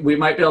saying? Like we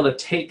might be able to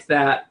take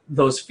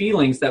those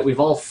feelings that we've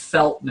all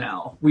felt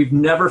now. We've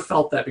never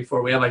felt that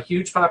before. We have a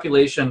huge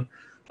population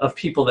of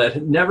people that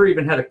had never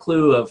even had a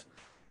clue of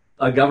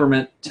a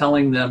government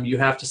telling them you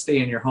have to stay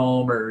in your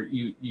home or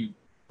you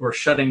were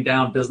shutting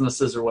down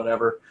businesses or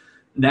whatever.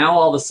 Now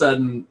all of a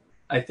sudden,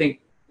 I think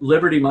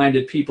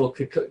liberty-minded people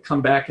could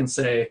come back and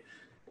say,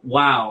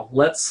 wow,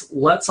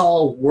 let's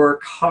all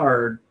work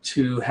hard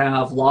to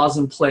have laws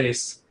in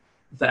place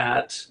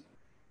that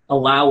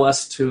allow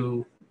us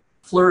to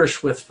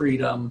flourish with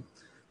freedom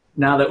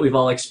now that we've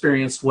all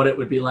experienced what it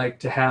would be like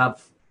to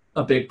have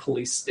a big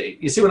police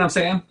state. You see what I'm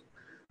saying?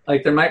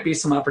 Like there might be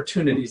some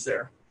opportunities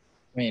there.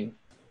 I mean,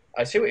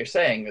 I see what you're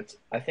saying.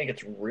 I think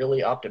it's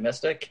really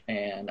optimistic,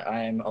 and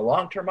I'm a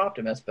long-term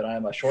optimist, but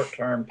I'm a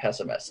short-term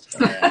pessimist.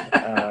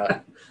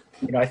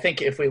 And, I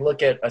think if we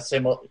look at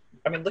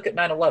look at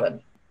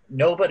 9/11.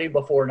 Nobody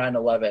before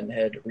 9/11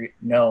 had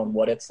known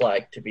what it's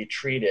like to be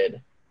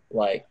treated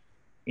like,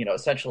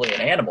 essentially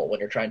an animal when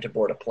you're trying to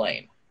board a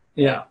plane.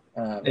 Yeah.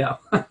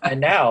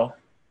 And now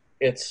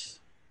it's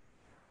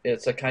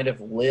a kind of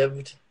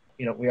lived,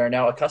 we are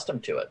now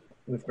accustomed to it.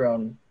 We've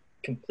grown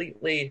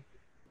completely,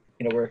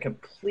 we're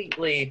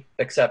completely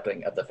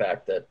accepting of the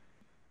fact that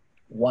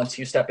once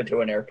you step into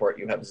an airport,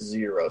 you have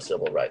zero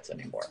civil rights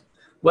anymore.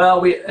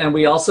 Well,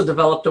 we also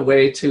developed a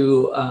way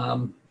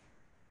to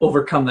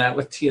overcome that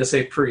with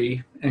TSA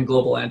Pre and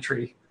Global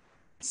Entry.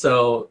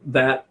 So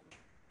that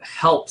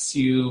helps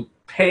you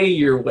pay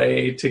your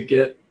way to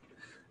get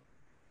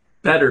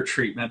better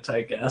treatment,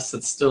 I guess.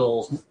 It's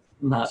still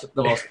not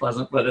the most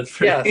pleasant, but it's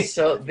pretty. Yeah,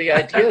 so the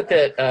idea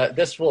that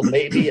this will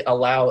maybe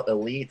allow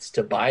elites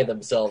to buy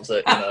themselves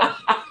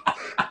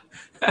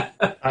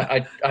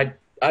I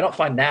I don't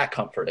find that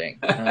comforting.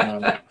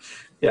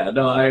 Yeah,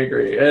 no, I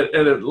agree.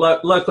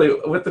 Luckily,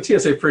 with the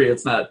TSA Pre,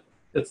 it's not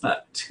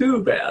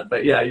too bad.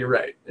 But yeah, you're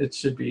right. It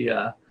should be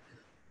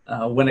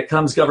when it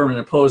comes government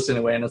imposed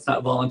anyway, and it's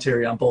not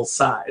voluntary on both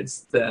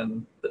sides.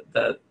 Then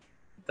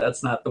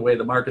that's not the way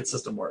the market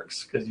system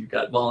works, because you've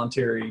got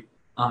voluntary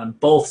on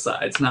both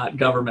sides, not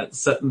government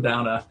setting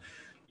down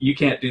you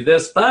can't do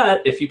this,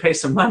 but if you pay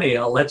some money,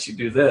 I'll let you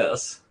do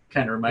this.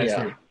 Kind of reminds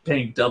me of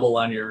paying double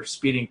on your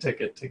speeding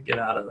ticket to get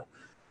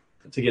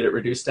it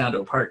reduced down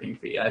to a parking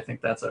fee. I think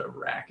that's a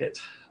racket,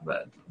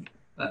 but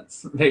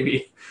that's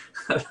maybe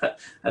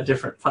a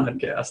different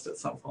podcast at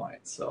some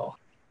point. So,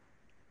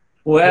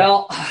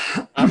 well,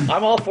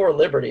 I'm all for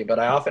liberty, but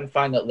I often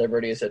find that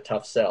liberty is a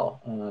tough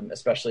sell,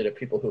 especially to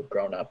people who've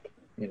grown up,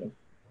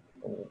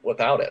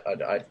 without it.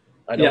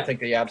 I don't think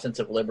the absence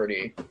of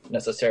liberty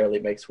necessarily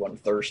makes one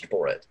thirst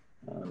for it.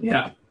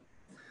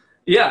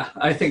 Yeah,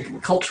 I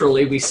think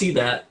culturally we see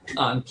that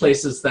on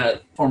places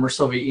that former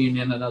Soviet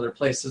Union and other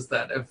places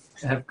that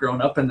have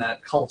grown up in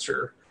that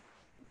culture.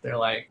 They're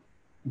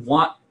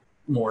want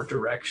more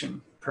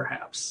direction,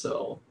 perhaps.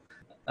 So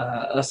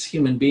us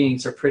human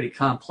beings are pretty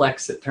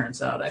complex, it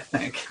turns out, I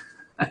think.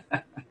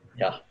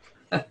 Yeah.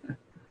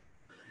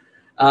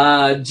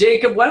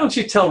 Jacob, why don't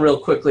you tell real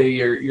quickly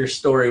your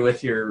story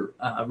with your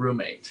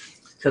roommate?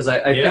 Because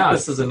I think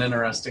this is an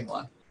interesting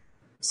one.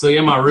 So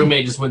yeah, my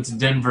roommate just went to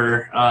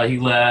Denver. He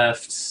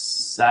left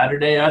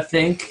Saturday, I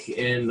think,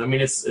 and I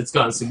mean it's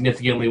gotten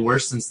significantly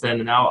worse since then.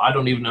 And now I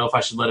don't even know if I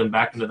should let him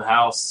back into the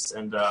house.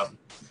 And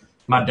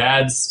my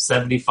dad's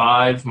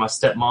 75, my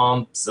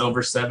stepmom's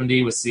over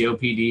 70 with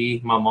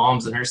COPD, my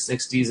mom's in her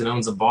 60s and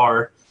owns a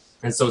bar.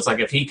 And so it's like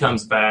if he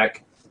comes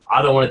back,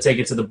 I don't want to take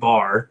it to the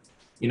bar.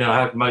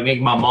 I might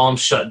make my mom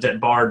shut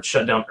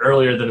down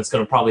earlier than it's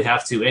going to probably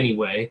have to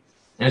anyway.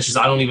 And it's just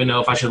I don't even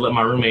know if I should let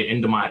my roommate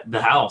into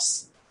the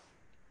house.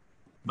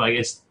 Like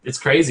it's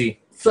crazy.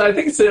 So I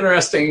think it's an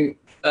interesting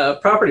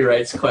property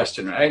rights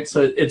question, right?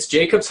 So it's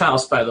Jacob's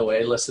house, by the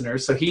way,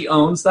 listeners. So he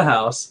owns the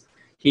house.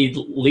 He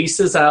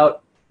leases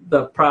out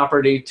the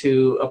property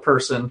to a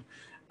person.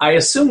 I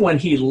assume when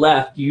he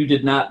left, you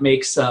did not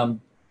make some.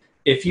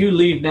 If you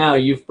leave now,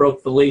 you've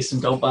broke the lease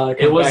and don't bother.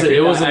 It wasn't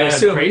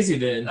that crazy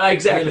then.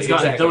 Exactly.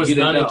 There was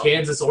none in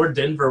Kansas or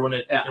Denver when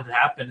it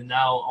happened, and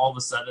now all of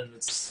a sudden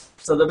it's.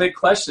 So the big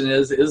question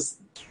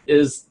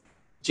is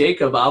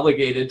Jacob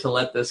obligated to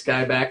let this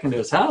guy back into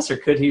his house, or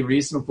could he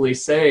reasonably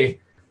say,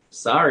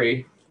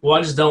 sorry? Well,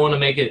 I just don't want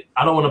to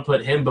I don't want to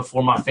put him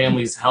before my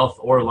family's health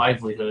or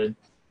livelihood.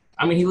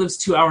 I mean, he lives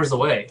 2 hours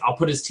away. I'll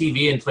put his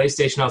TV and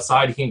PlayStation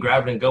outside. He can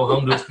grab it and go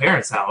home to his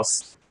parents'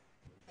 house.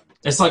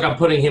 It's like I'm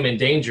putting him in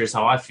danger is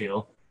how I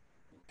feel.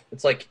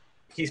 It's like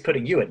he's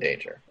putting you in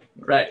danger.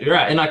 Right. You're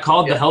right. And I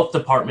called the health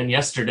department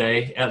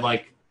yesterday at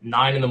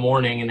 9 in the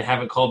morning, and they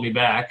haven't called me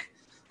back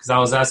because I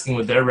was asking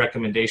what their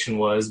recommendation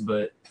was,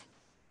 but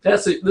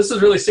this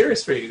is really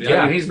serious for you.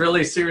 Yeah, I mean, he's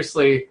really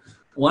seriously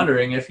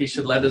wondering if he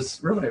should let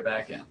his roommate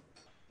back in.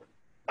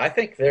 I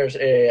think there's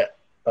a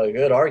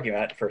good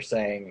argument for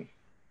saying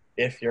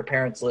if your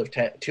parents live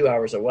 2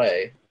 hours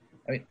away,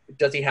 I mean,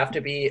 does he have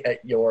to be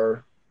at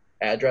your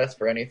address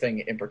for anything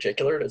in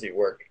particular? Does he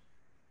work?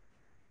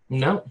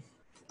 No.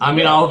 I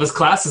mean, all of his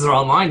classes are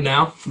online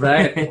now.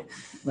 Right.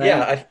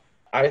 Yeah,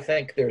 I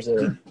think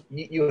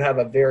you have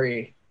a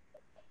very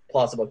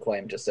plausible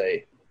claim to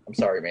say, I'm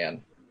sorry,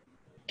 man.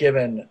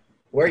 Given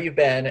where you've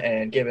been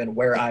and given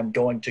where I'm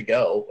going to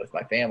go with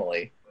my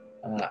family,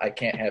 I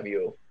can't have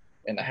you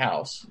in the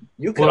house.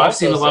 I've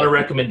seen a lot of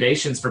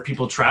recommendations for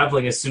people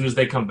traveling as soon as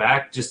they come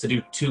back just to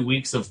do 2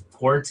 weeks of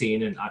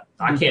quarantine, and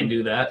I can't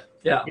do that.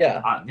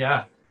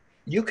 Yeah.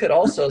 You could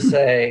also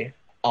say,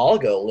 I'll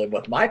go live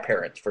with my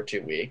parents for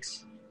 2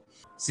 weeks.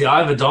 See, I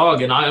have a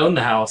dog and I own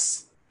the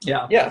house.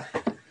 Yeah.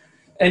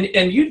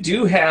 And you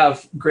do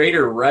have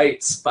greater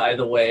rights, by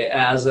the way,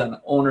 as an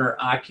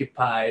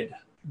owner-occupied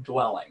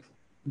dwelling.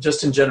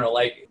 Just in general,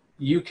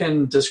 you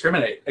can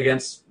discriminate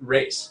against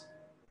race.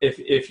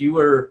 If you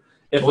were,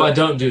 I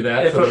don't do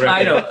that.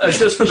 I know,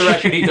 just for the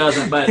record, he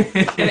doesn't. But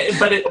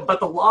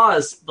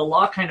the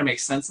law kind of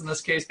makes sense in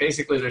this case.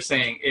 Basically, they're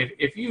saying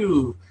if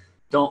you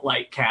don't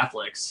like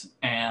Catholics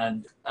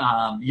and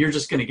you're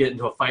just going to get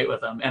into a fight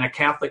with them, and a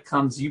Catholic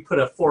comes, you put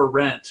a for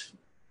rent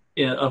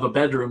of a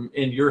bedroom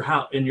in your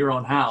house, in your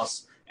own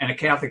house, and a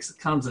Catholic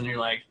comes and you're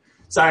like,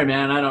 sorry,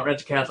 man, I don't rent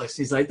to Catholics.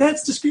 He's like,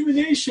 that's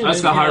discrimination. I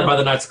just got hired by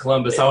the Knights of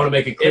Columbus. I want to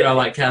make it clear I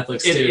like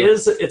Catholics too.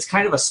 It's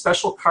kind of a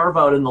special carve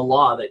out in the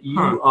law that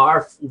you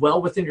are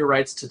well within your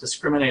rights to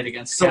discriminate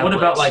against Catholics. So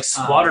what about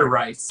squatter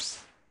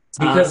rights?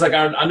 Because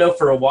I know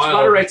for a while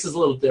squatter rights is a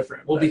little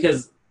different. Well,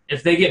 because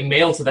if they get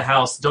mail to the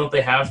house, don't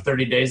they have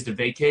 30 days to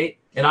vacate?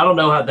 And I don't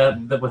know how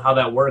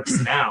that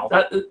works now.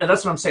 And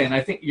that's what I'm saying. I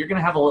think you're going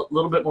to have a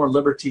little bit more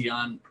liberty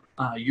on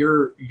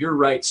your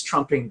rights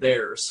trumping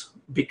theirs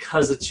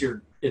because it's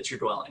your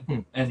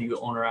dwelling and you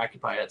own or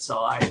occupy it. So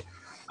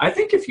I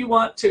think if you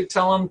want to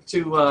tell them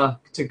to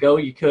go,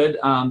 you could.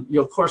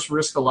 You'll of course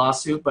risk a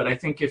lawsuit, but I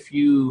think if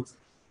you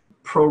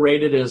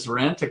prorated his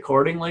rent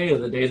accordingly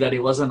the day that he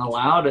wasn't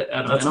allowed at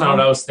a That's minimum. not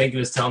what I was thinking,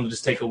 is tell him to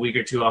just take a week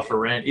or two off of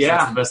rent. Yeah.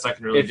 That's the best I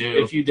can really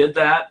do. If you did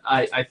that,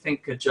 I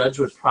think a judge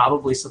would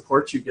probably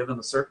support you given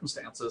the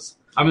circumstances.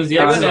 I mean,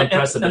 yeah, it's and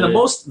unprecedented.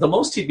 the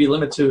most he'd be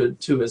limited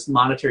to is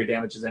monetary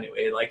damages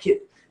anyway. Like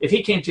if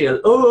he came to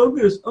you, oh,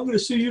 I'm gonna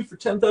sue you for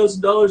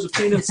 $10,000 of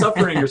pain and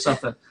suffering or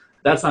something,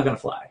 that's not gonna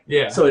fly.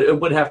 Yeah. So it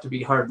would have to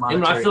be hard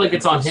monetary. And I feel like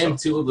it's on damages,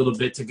 him too a little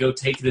bit to go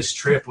take this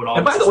trip with all.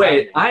 And by this the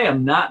way, happening. I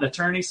am not an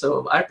attorney,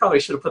 so I probably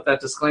should have put that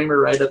disclaimer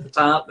right at the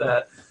top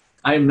that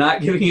I am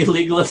not giving you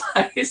legal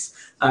advice.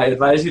 I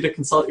advise you to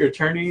consult your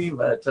attorney,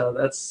 but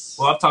that's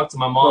I've talked to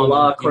my the mom.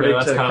 law and, according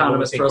that's to kind of where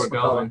we economist think Russ we're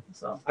McCullough. going.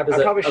 So, I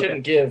probably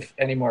shouldn't give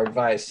any more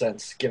advice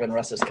since, given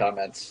Russ's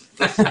comments,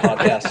 this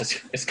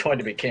podcast is going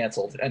to be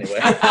canceled anyway.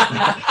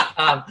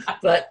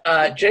 But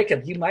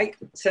Jacob, you might,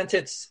 since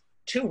it's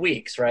 2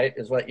 weeks, right,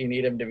 is what you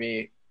need him to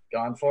be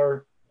gone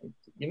for,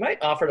 you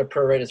might offer to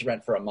prorate his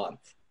rent for a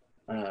month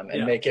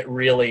and make it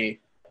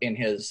really in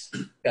his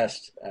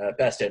best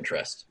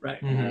interest.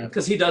 Right. Mhm.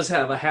 Because he does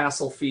have a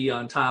hassle fee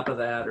on top of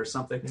that or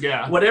something.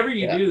 Yeah. Whatever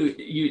you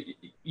do,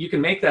 you can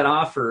make that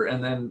offer,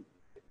 and then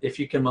if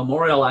you can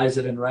memorialize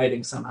it in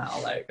writing somehow,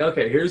 like,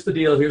 okay, here's the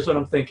deal, here's what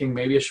I'm thinking,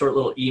 maybe a short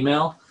little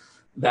email,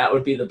 that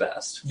would be the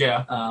best.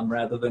 Yeah.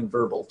 Rather than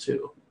verbal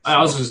too. I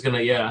was just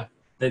gonna,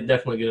 they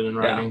definitely get it in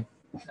writing.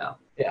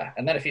 Yeah,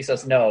 and then if he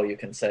says no, you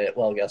can say,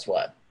 well, guess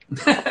what?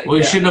 Well,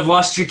 you shouldn't have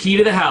lost your key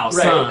to the house,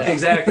 Right, huh?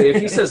 exactly. If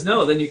he says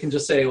no, then you can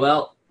just say,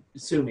 well,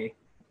 sue me.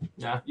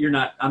 Yeah.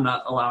 I'm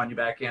not allowing you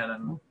back in,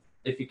 and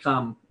if you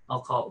come,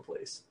 I'll call the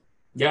police.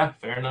 Yeah,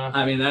 fair enough.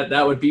 I mean,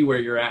 that would be where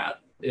you're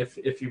at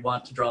if you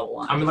want to draw the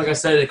line. I mean, like I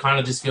said, it kind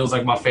of just feels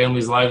like my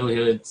family's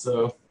livelihood.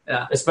 So,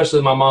 Yeah.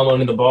 especially my mom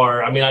owning the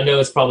bar. I mean, I know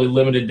it's probably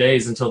limited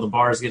days until the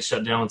bars get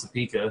shut down in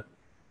Topeka.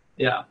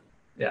 Yeah.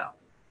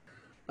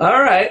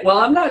 All right. Well,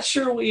 I'm not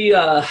sure we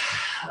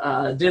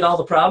did all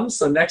the problems.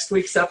 So next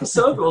week's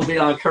episode will be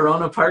on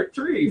Corona Part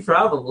 3,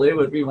 probably,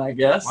 would be my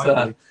guess.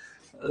 Likely.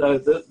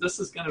 This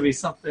is going to be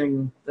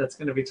something that's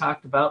going to be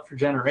talked about for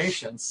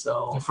generations.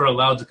 So If we're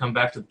allowed to come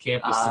back to the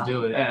campus to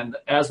do it. And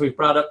as we've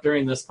brought up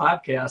during this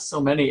podcast, so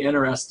many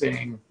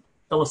interesting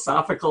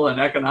philosophical and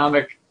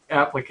economic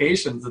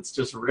applications. It's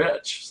just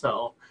rich.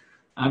 So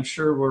I'm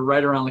sure we're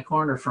right around the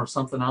corner from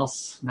something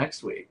else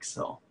next week.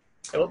 So.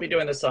 We'll be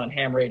doing this on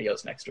ham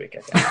radios next week,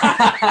 I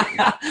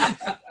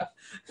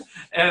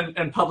think.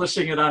 and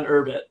publishing it on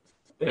Urbit.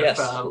 If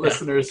Yes.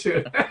 listeners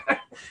who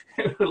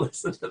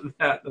listened to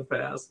that in the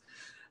past.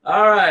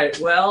 All right.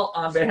 Well,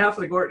 on behalf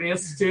of the Gortney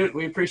Institute,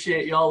 we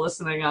appreciate you all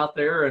listening out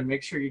there, and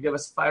make sure you give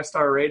us a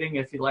 5-star rating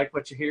if you like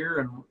what you hear,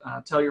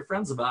 and tell your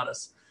friends about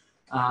us.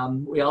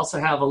 We also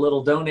have a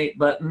little donate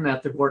button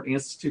at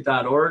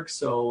thegortneyinstitute.org.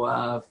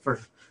 So for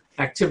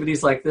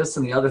activities like this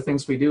and the other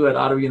things we do at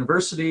Ottawa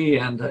University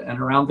and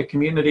around the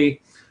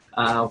community,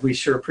 we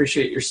sure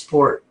appreciate your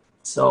support.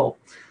 So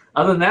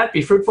other than that,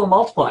 be fruitful and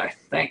multiply.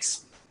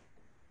 Thanks.